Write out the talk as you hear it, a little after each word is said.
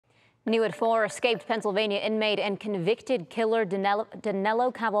New at 4, escaped Pennsylvania inmate and convicted killer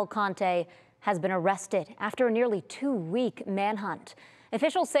Danelo Cavalcante has been arrested after a nearly 2-week manhunt.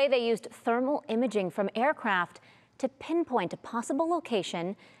 Officials say they used thermal imaging from aircraft to pinpoint a possible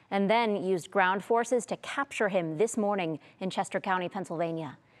location and then used ground forces to capture him this morning in Chester County,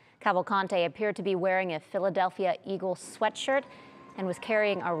 Pennsylvania. Cavalcante appeared to be wearing a Philadelphia Eagles sweatshirt and was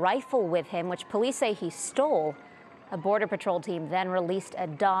carrying a rifle with him, which police say he stole. A Border Patrol team then released a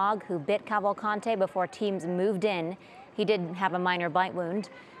dog who bit Cavalcante before teams moved in. He did have a minor bite wound.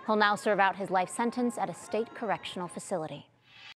 He'll now serve out his life sentence at a state correctional facility.